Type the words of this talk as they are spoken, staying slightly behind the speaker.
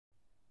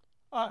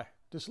Hi,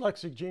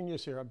 Dyslexic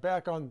Genius here. I'm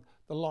back on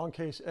the long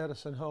case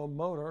Edison Home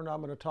motor, and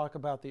I'm going to talk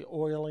about the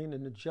oiling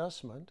and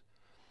adjustment.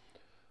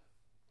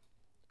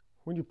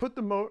 When you put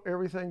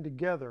everything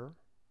together,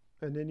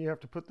 and then you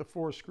have to put the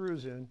 4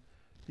 screws in,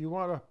 you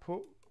want to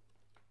put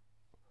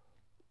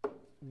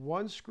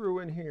one screw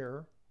in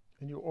here,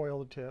 and you oil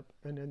the tip,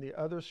 and then the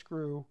other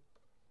screw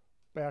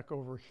back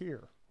over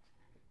here.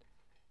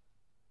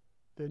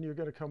 Then you're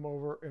going to come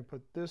over and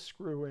put this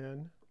screw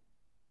in,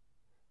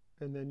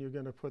 and then you're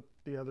going to put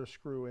the other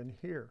screw in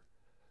here.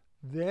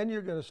 Then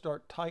you're going to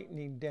start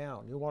tightening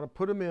down. You want to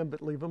put them in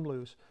but leave them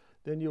loose.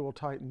 Then you will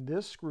tighten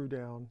this screw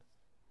down,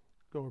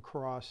 go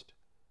across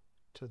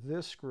to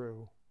this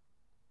screw,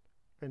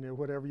 and then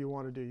whatever you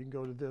want to do, you can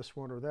go to this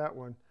one or that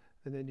one,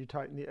 and then you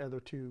tighten the other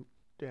 2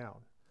 down.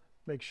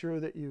 Make sure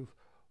that you've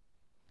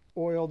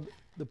oiled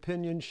the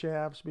pinion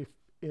shafts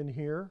in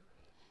here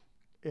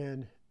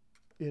and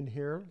in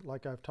here,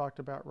 like I've talked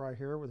about right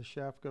here where the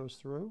shaft goes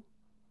through.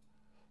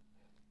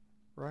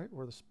 Right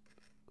where the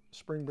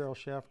spring barrel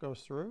shaft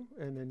goes through,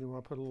 and then you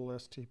want to put a little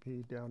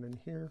STP down in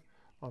here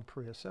on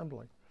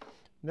pre-assembly.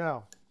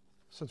 Now,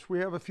 since we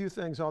have a few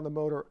things on the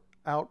motor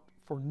out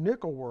for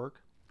nickel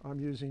work, I'm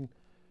using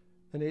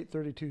an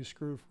 832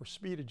 screw for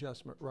speed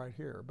adjustment right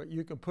here, but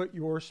you can put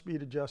your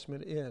speed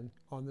adjustment in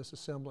on this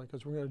assembly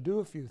because we're going to do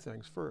a few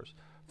things first.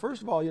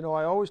 First of all, you know,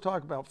 I always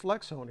talk about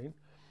flex honing.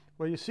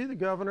 Well, you see the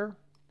governor?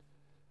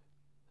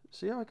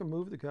 See how I can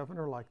move the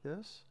governor like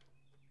this?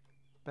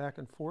 Back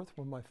and forth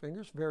with my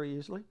fingers very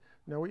easily.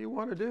 Now what you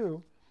want to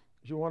do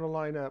is you want to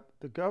line up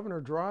the governor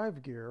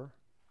drive gear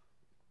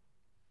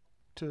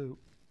to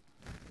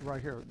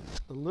right here,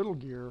 the little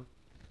gear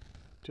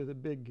to the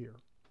big gear.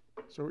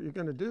 So what you're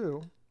going to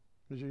do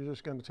is you're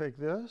just going to take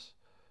this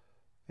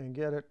and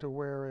get it to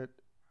where it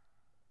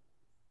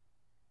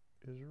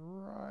is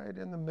right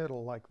in the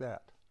middle like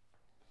that.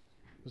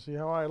 You see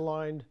how I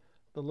aligned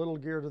the little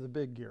gear to the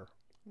big gear?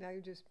 Now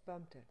you just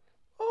bumped it.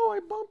 Oh, I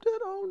bumped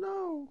it? Oh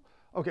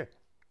no. Okay.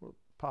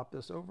 Pop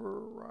this over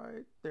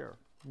right there.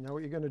 Now what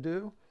you're going to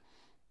do,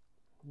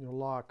 you'll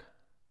lock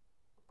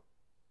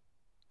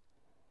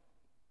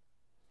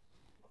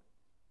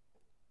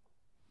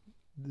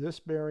this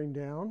bearing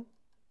down.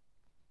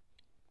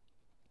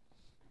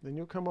 Then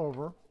you'll come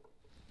over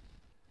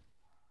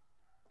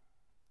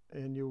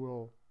and you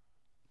will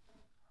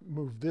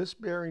move this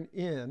bearing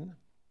in.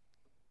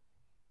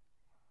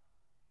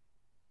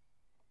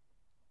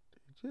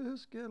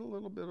 Just get a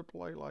little bit of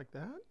play like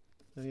that.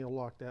 Then you'll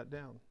lock that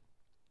down.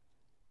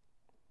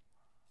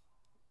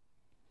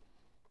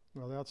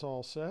 Well, that's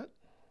all set.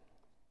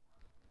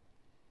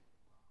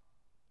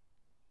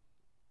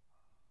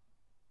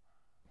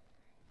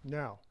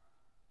 Now,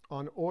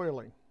 on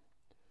oiling,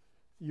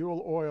 you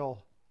will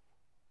oil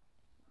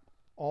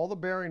all the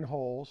bearing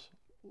holes,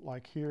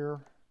 like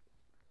here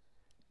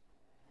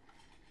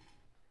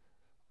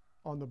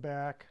on the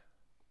back,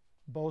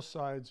 both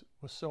sides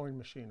with sewing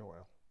machine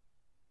oil,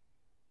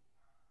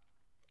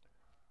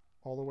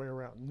 all the way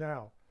around.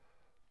 Now,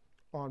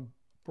 on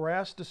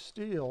brass to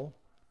steel,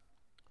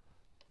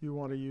 you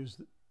want to use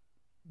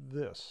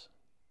this.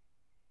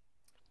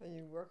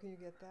 And where can you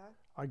get that?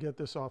 I get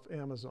this off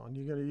Amazon.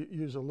 You're going to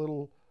use a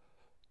little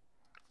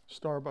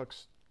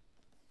Starbucks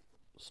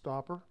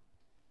stopper. What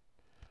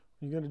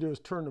you're going to do is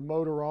turn the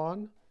motor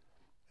on,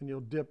 and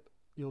you'll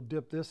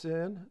dip this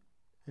in,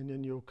 and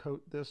then you'll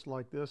coat this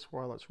like this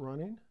while it's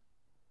running.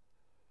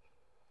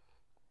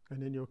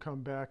 And then you'll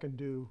come back and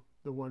do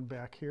the one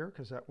back here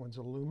because that one's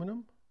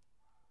aluminum.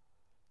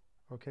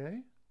 Okay,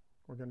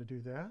 we're going to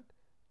do that.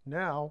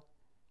 Now,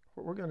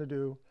 what we're going to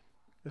do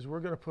is we're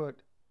going to put,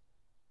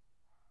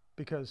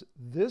 because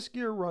this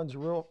gear runs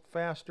real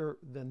faster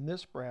than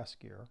this brass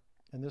gear,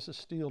 and this is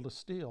steel to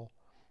steel,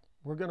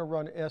 we're going to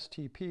run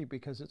STP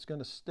because it's going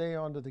to stay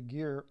onto the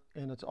gear,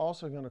 and it's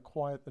also going to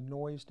quiet the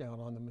noise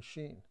down on the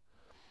machine.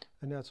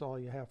 And that's all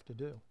you have to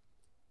do.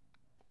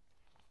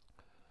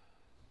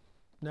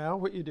 Now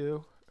what you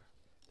do...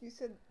 You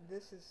said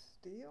this is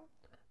steel?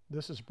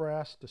 This is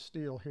brass to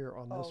steel here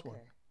on this one.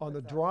 On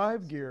the That's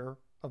drive gear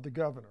of the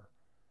governor,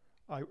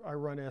 I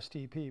run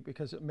STP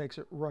because it makes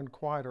it run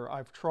quieter.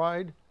 I've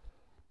tried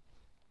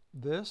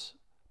this,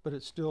 but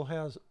it still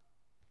has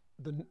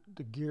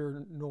the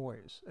gear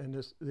noise, and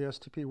the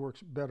STP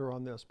works better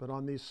on this. But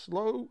on these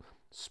slow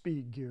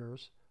speed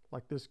gears,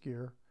 like this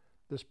gear,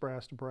 this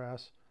brass to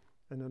brass,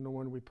 and then the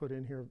one we put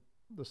in here,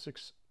 the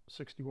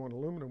 661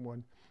 aluminum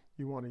one,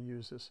 you want to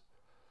use this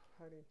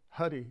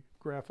Huddy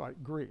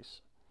graphite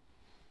grease.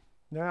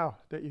 Now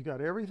that you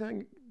got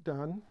everything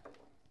done,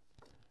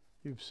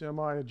 you've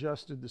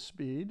semi-adjusted the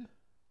speed,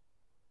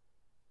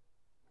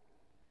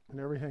 and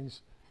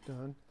everything's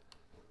done.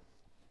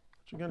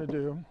 What you're going to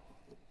do,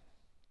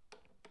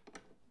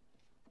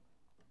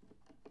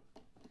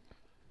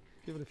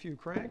 give it a few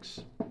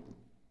cranks,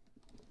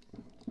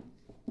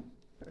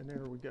 and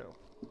there we go.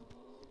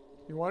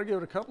 You want to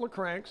give it a couple of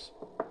cranks,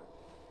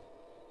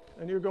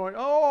 and you're going,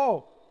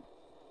 oh,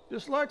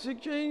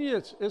 Dyslexic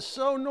Genius, it's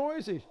so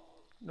noisy.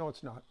 No,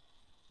 it's not.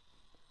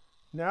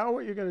 Now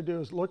what you're going to do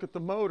is look at the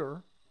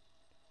motor,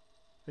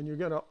 and you're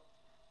going to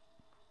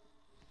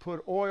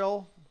put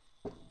oil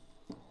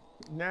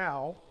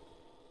now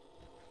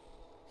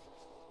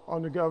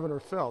on the governor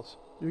felts.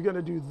 You're going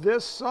to do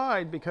this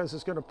side because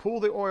it's going to pull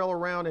the oil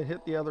around and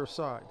hit the other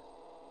side.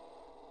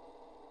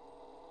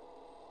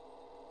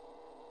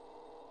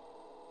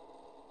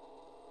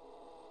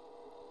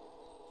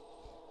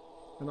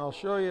 And I'll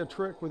show you a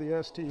trick with the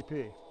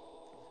STP.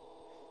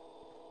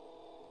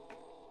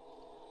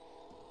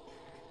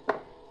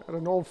 Had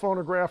an old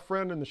phonograph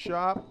friend in the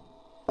shop,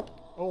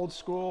 old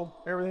school,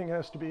 everything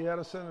has to be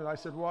Edison, and I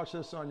said, watch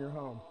this on your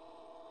home.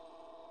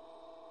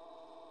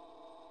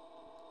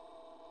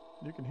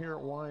 You can hear it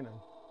whining.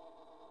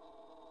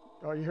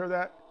 Oh, you hear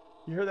that?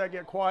 You hear that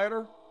get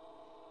quieter?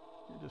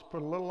 You just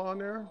put a little on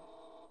there.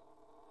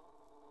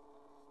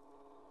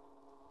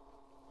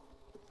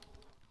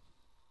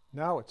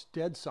 Now it's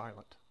dead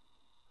silent.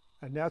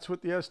 And that's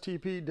what the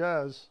STP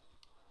does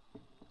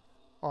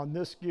on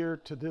this gear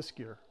to this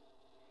gear.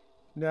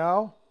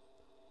 Now,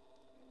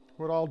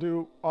 what I'll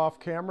do off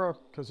camera,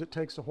 because it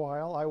takes a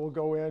while, I will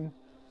go in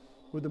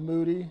with the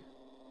Moody.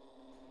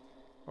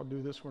 I'll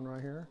do this one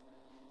right here.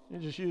 You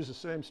just use the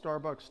same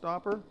Starbucks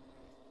stopper.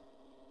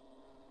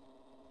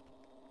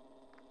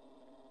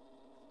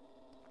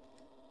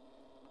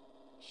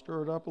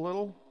 Stir it up a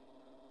little.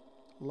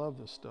 Love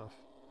this stuff.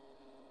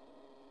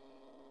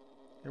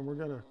 And we're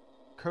going to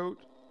coat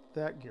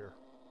that gear.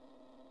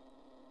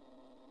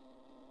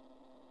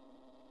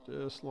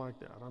 Just like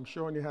that. I'm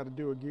showing you how to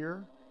do a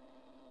gear.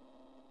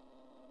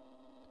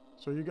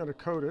 So you're going to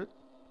coat it.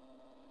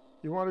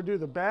 You want to do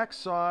the back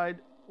side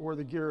where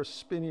the gear is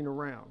spinning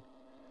around.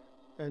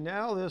 And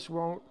now this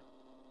won't.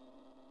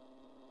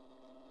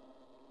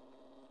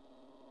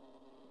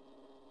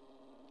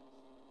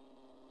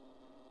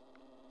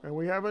 And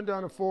we haven't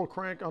done a full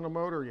crank on the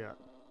motor yet.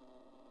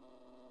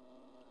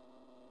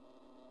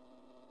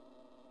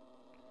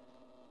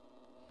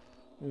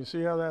 You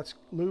see how that's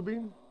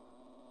lubing?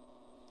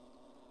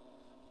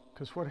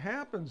 Because what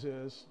happens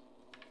is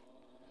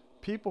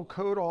people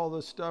coat all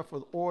this stuff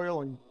with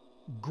oil and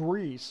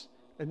grease,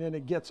 and then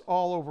it gets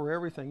all over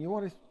everything. You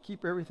want to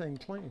keep everything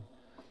clean.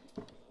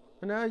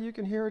 And now you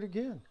can hear it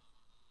again.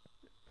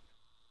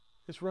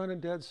 It's running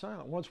dead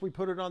silent. Once we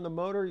put it on the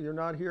motor, you're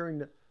not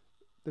hearing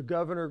the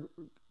governor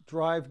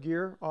drive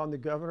gear on the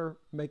governor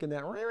making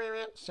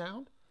that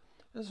sound.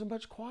 This is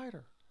much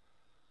quieter.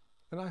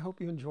 And I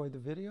hope you enjoyed the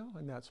video,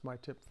 and that's my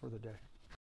tip for the day.